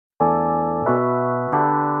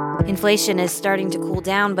Inflation is starting to cool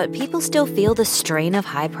down, but people still feel the strain of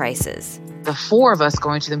high prices. The four of us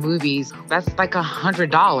going to the movies, that's like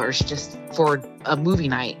 $100 just for a movie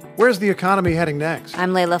night. Where's the economy heading next?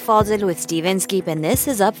 I'm Leila Fadel with Steve Inskeep, and this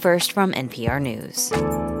is Up First from NPR News.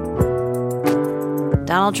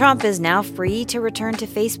 Donald Trump is now free to return to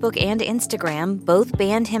Facebook and Instagram. Both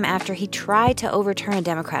banned him after he tried to overturn a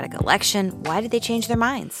Democratic election. Why did they change their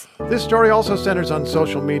minds? This story also centers on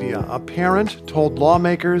social media. A parent told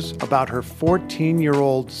lawmakers about her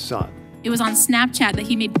 14-year-old son. It was on Snapchat that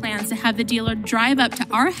he made plans to have the dealer drive up to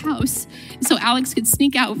our house so Alex could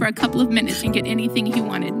sneak out for a couple of minutes and get anything he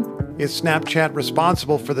wanted. Is Snapchat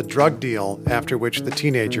responsible for the drug deal after which the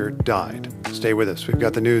teenager died? Stay with us. We've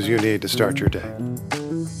got the news you need to start your day.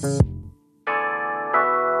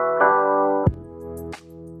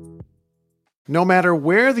 No matter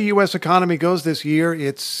where the U.S. economy goes this year,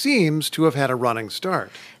 it seems to have had a running start.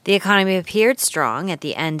 The economy appeared strong at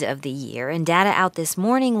the end of the year, and data out this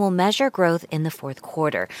morning will measure growth in the fourth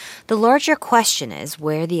quarter. The larger question is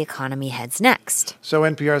where the economy heads next. So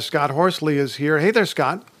NPR's Scott Horsley is here. Hey there,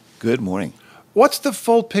 Scott. Good morning. What's the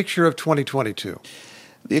full picture of 2022?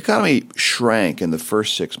 The economy shrank in the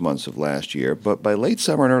first 6 months of last year, but by late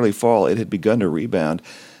summer and early fall, it had begun to rebound.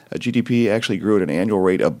 GDP actually grew at an annual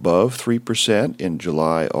rate above 3% in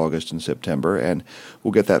July, August, and September, and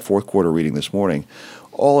we'll get that fourth quarter reading this morning.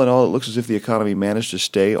 All in all, it looks as if the economy managed to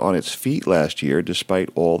stay on its feet last year despite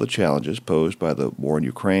all the challenges posed by the war in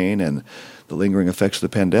Ukraine and the lingering effects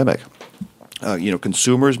of the pandemic.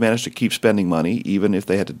 Consumers managed to keep spending money even if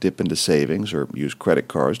they had to dip into savings or use credit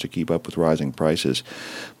cards to keep up with rising prices.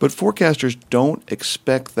 But forecasters don't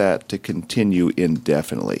expect that to continue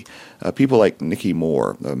indefinitely. People like Nikki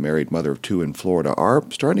Moore, a married mother of two in Florida, are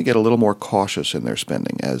starting to get a little more cautious in their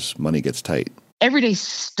spending as money gets tight. Everyday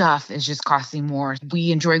stuff is just costing more.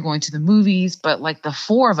 We enjoy going to the movies, but like the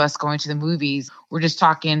four of us going to the movies, we're just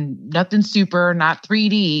talking nothing super, not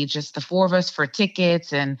 3D, just the four of us for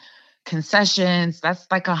tickets and concessions. That's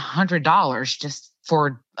like $100 just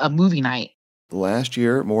for a movie night. Last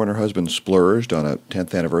year, Moore and her husband splurged on a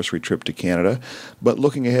 10th anniversary trip to Canada. But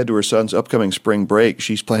looking ahead to her son's upcoming spring break,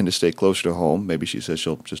 she's planning to stay closer to home. Maybe she says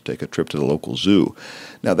she'll just take a trip to the local zoo.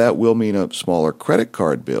 Now, that will mean a smaller credit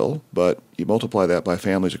card bill, but you multiply that by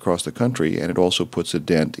families across the country, and it also puts a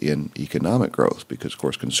dent in economic growth because, of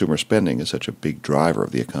course, consumer spending is such a big driver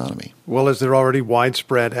of the economy. Well, is there already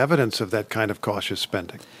widespread evidence of that kind of cautious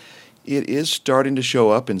spending? It is starting to show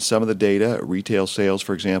up in some of the data. Retail sales,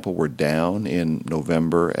 for example, were down in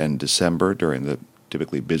November and December during the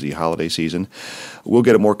typically busy holiday season. We'll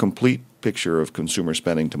get a more complete picture of consumer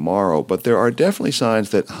spending tomorrow, but there are definitely signs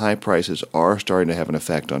that high prices are starting to have an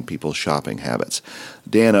effect on people's shopping habits.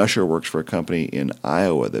 Dan Usher works for a company in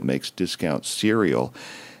Iowa that makes discount cereal.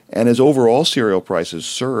 And as overall cereal prices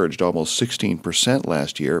surged almost 16%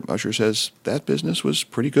 last year, Usher says that business was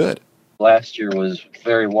pretty good. Last year was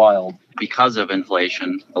very wild. Because of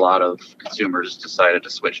inflation, a lot of consumers decided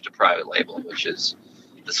to switch to private label, which is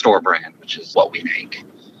the store brand, which is what we make.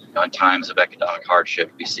 In times of economic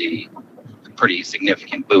hardship, we see pretty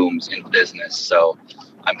significant booms in business. So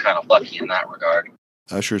I'm kind of lucky in that regard.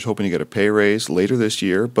 Usher's hoping to get a pay raise later this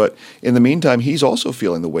year, but in the meantime, he's also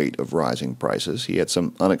feeling the weight of rising prices. He had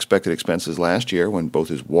some unexpected expenses last year when both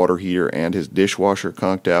his water heater and his dishwasher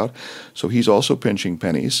conked out, so he's also pinching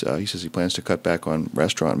pennies. He says he plans to cut back on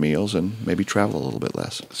restaurant meals and maybe travel a little bit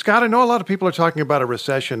less. Scott, I know a lot of people are talking about a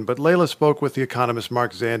recession, but Leila spoke with the economist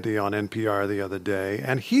Mark Zandi on NPR the other day,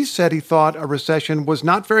 and he said he thought a recession was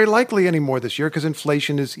not very likely anymore this year because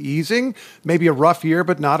inflation is easing. Maybe a rough year,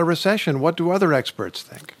 but not a recession. What do other experts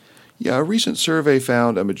think? Yeah, a recent survey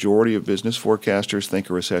found a majority of business forecasters think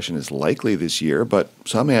a recession is likely this year, but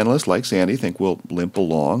some analysts, like Sandy, think we'll limp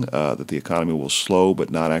along, that the economy will slow but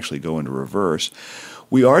not actually go into reverse.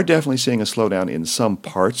 We are definitely seeing a slowdown in some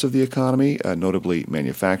parts of the economy, notably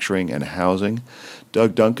manufacturing and housing.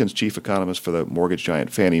 Doug Duncan's chief economist for the mortgage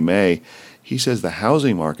giant Fannie Mae, he says the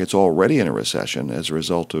housing market's already in a recession as a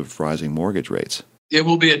result of rising mortgage rates. It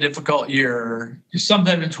will be a difficult year.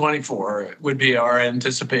 Sometime in 24 would be our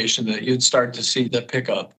anticipation that you'd start to see the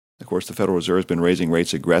pickup. Of course, the Federal Reserve has been raising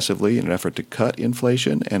rates aggressively in an effort to cut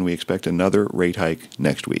inflation, and we expect another rate hike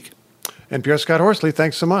next week. NPR's Scott Horsley,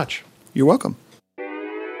 thanks so much. You're welcome.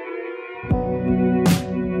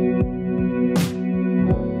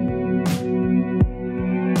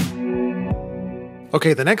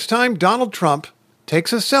 Okay, the next time Donald Trump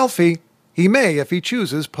takes a selfie, he may, if he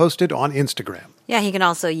chooses, post it on Instagram. Yeah, he can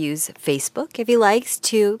also use Facebook if he likes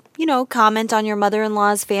to, comment on your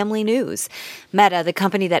mother-in-law's family news. Meta, the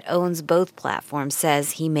company that owns both platforms,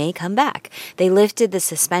 says he may come back. They lifted the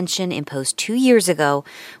suspension imposed 2 years ago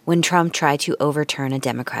when Trump tried to overturn a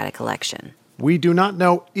Democratic election. We do not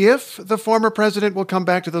know if the former president will come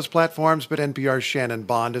back to those platforms, but NPR's Shannon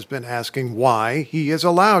Bond has been asking why he is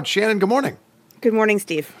allowed. Shannon, good morning. Good morning,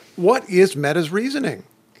 Steve. What is Meta's reasoning?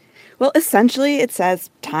 Well, essentially, it says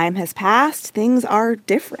time has passed, things are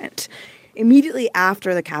different. Immediately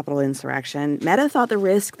after the Capitol insurrection, Meta thought the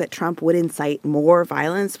risk that Trump would incite more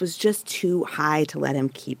violence was just too high to let him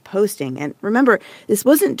keep posting. And remember, this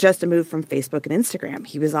wasn't just a move from Facebook and Instagram.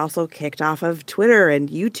 He was also kicked off of Twitter and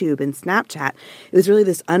YouTube and Snapchat. It was really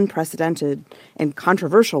this unprecedented and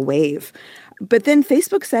controversial wave. But then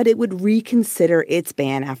Facebook said it would reconsider its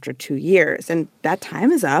ban after 2 years, and that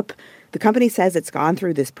time is up. The company says it's gone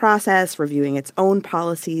through this process, reviewing its own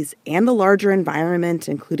policies and the larger environment,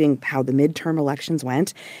 including how the midterm elections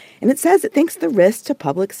went. And it says it thinks the risk to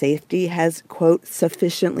public safety has, quote,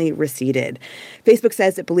 sufficiently receded. Facebook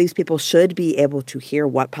says it believes people should be able to hear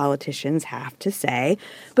what politicians have to say.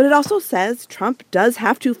 But it also says Trump does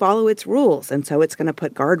have to follow its rules, and so it's going to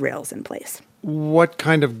put guardrails in place. What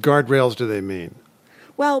kind of guardrails do they mean?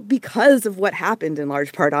 Well, because of what happened in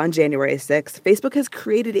large part on January 6th, Facebook has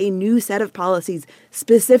created a new set of policies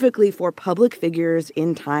specifically for public figures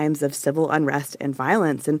in times of civil unrest and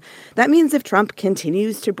violence. And that means if Trump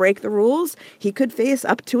continues to break the rules, he could face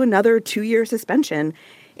up to another 2-year suspension.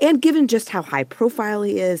 And given just how high profile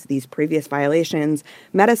he is, these previous violations,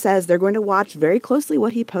 Meta says they're going to watch very closely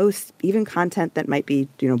what he posts, even content that might be,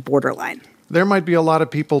 borderline. There might be a lot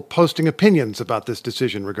of people posting opinions about this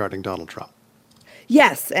decision regarding Donald Trump.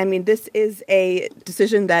 Yes. I mean, this is a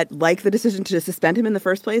decision that, like the decision to suspend him in the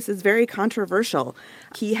first place, is very controversial.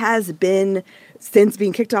 He has been, since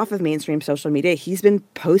being kicked off of mainstream social media, he's been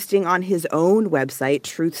posting on his own website,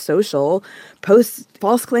 Truth Social, posts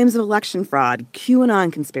false claims of election fraud,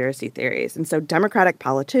 QAnon conspiracy theories. And so Democratic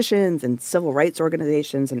politicians and civil rights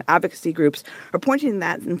organizations and advocacy groups are pointing to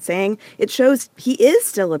that and saying it shows he is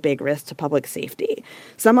still a big risk to public safety.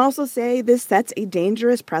 Some also say this sets a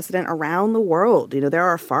dangerous precedent around the world. There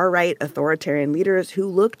are far-right authoritarian leaders who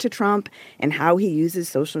look to Trump and how he uses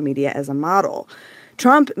social media as a model.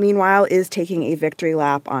 Trump, meanwhile, is taking a victory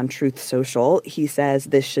lap on Truth Social. He says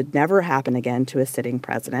this should never happen again to a sitting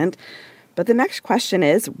president. But the next question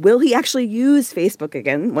is, will he actually use Facebook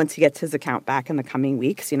again once he gets his account back in the coming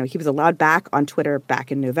weeks? He was allowed back on Twitter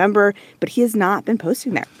back in November, but he has not been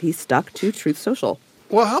posting there. He's stuck to Truth Social.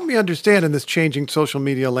 Well, help me understand in this changing social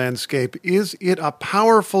media landscape, is it a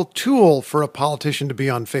powerful tool for a politician to be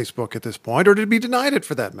on Facebook at this point, or to be denied it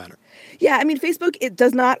for that matter? Yeah, I mean, Facebook, it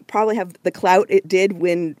does not probably have the clout it did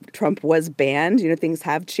when Trump was banned. Things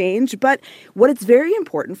have changed. But what it's very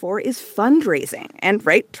important for is fundraising. And,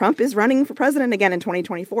 right, Trump is running for president again in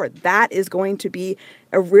 2024. That is going to be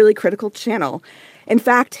a really critical channel. In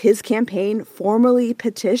fact, his campaign formally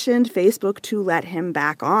petitioned Facebook to let him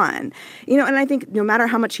back on. And I think no matter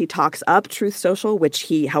how much he talks up Truth Social, which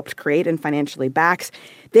he helped create and financially backs,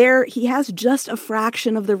 there he has just a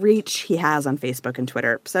fraction of the reach he has on Facebook and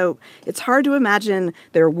Twitter. So it's hard to imagine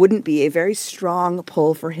there wouldn't be a very strong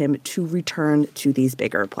pull for him to return to these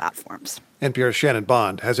bigger platforms. NPR's Shannon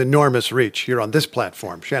Bond has enormous reach here on this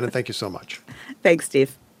platform. Shannon, thank you so much. Thanks,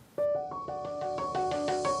 Steve.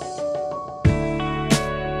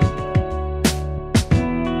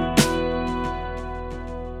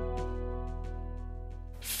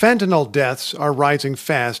 Fentanyl deaths are rising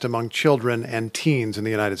fast among children and teens in the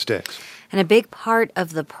United States. And a big part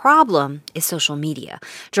of the problem is social media.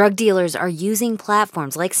 Drug dealers are using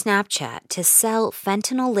platforms like Snapchat to sell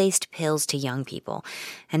fentanyl-laced pills to young people.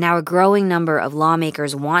 And now a growing number of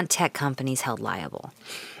lawmakers want tech companies held liable.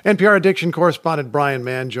 NPR addiction correspondent Brian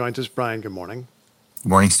Mann joins us. Brian, good morning. Good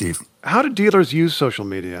morning, Steve. How do dealers use social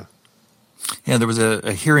media? Yeah, there was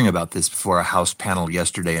a hearing about this before a House panel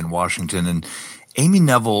yesterday in Washington, and Amy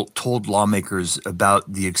Neville told lawmakers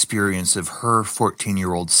about the experience of her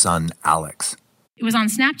 14-year-old son, Alex. It was on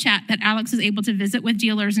Snapchat that Alex was able to visit with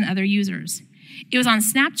dealers and other users. It was on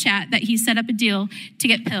Snapchat that he set up a deal to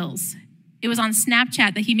get pills. It was on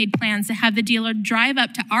Snapchat that he made plans to have the dealer drive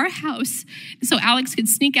up to our house so Alex could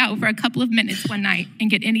sneak out for a couple of minutes one night and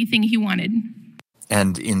get anything he wanted.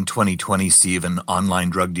 And in 2020, Steve, an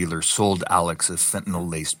online drug dealer sold Alex a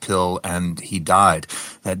fentanyl-laced pill, and he died.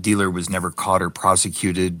 That dealer was never caught or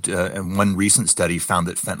prosecuted, and one recent study found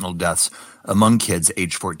that fentanyl deaths among kids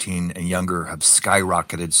age 14 and younger have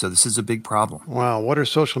skyrocketed, so this is a big problem. Wow, what are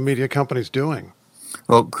social media companies doing?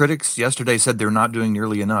 Well, critics yesterday said they're not doing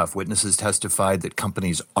nearly enough. Witnesses testified that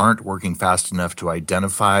companies aren't working fast enough to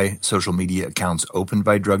identify social media accounts opened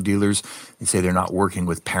by drug dealers. They say they're not working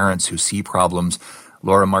with parents who see problems.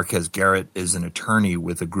 Laura Marquez Garrett is an attorney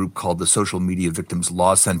with a group called the Social Media Victims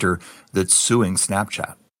Law Center that's suing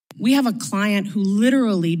Snapchat. We have a client who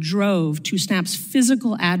literally drove to Snap's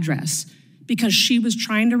physical address because she was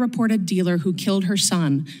trying to report a dealer who killed her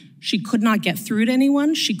son. She could not get through to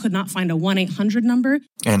anyone. She could not find a 1-800 number.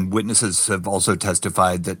 And witnesses have also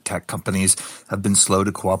testified that tech companies have been slow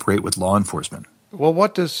to cooperate with law enforcement. Well,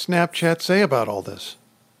 what does Snapchat say about all this?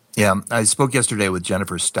 Yeah, I spoke yesterday with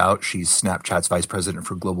Jennifer Stout. She's Snapchat's vice president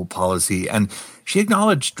for global policy, and she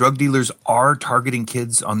acknowledged drug dealers are targeting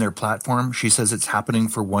kids on their platform. She says it's happening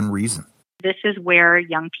for one reason. This is where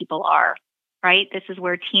young people are, right? This is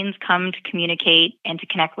where teens come to communicate and to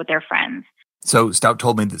connect with their friends. So Stout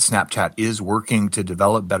told me that Snapchat is working to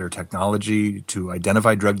develop better technology to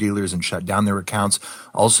identify drug dealers and shut down their accounts,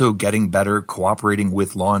 also getting better cooperating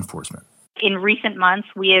with law enforcement. In recent months,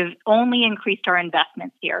 we have only increased our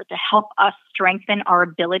investments here to help us strengthen our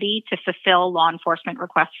ability to fulfill law enforcement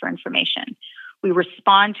requests for information. We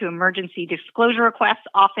respond to emergency disclosure requests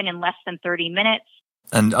often in less than 30 minutes.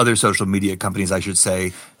 And other social media companies, I should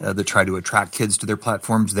say, that try to attract kids to their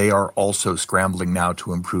platforms, they are also scrambling now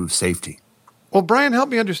to improve safety. Well, Brian, help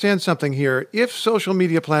me understand something here. If social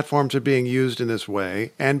media platforms are being used in this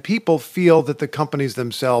way and people feel that the companies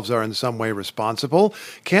themselves are in some way responsible,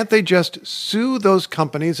 can't they just sue those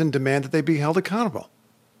companies and demand that they be held accountable?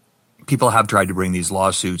 People have tried to bring these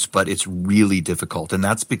lawsuits, but it's really difficult. And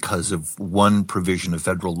that's because of one provision of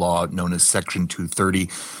federal law known as Section 230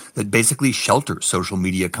 that basically shelters social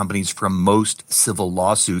media companies from most civil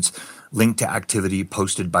lawsuits linked to activity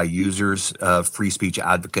posted by users. Free speech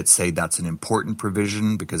advocates say that's an important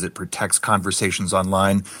provision because it protects conversations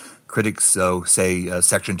online. Critics, though, say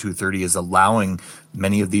Section 230 is allowing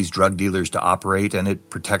many of these drug dealers to operate, and it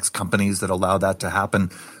protects companies that allow that to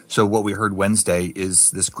happen. So what we heard Wednesday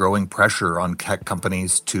is this growing pressure on tech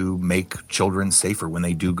companies to make children safer when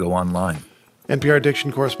they do go online. NPR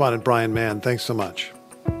Addiction correspondent Brian Mann, thanks so much.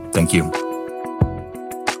 Thank you.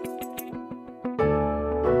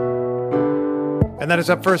 And that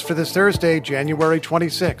is Up First for this Thursday, January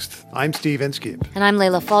 26th. I'm Steve Inskeep. And I'm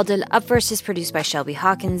Leila Fadel. Up First is produced by Shelby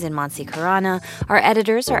Hawkins and Monsi Karana. Our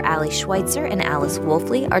editors are Ali Schweitzer and Alice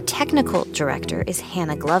Wolfley. Our technical director is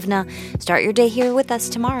Hannah Glovna. Start your day here with us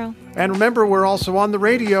tomorrow. And remember, we're also on the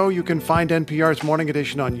radio. You can find NPR's Morning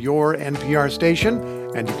Edition on your NPR station,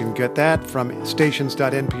 and you can get that from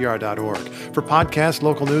stations.npr.org. For podcasts,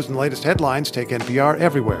 local news, and the latest headlines, take NPR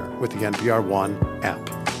everywhere with the NPR One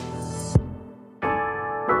app.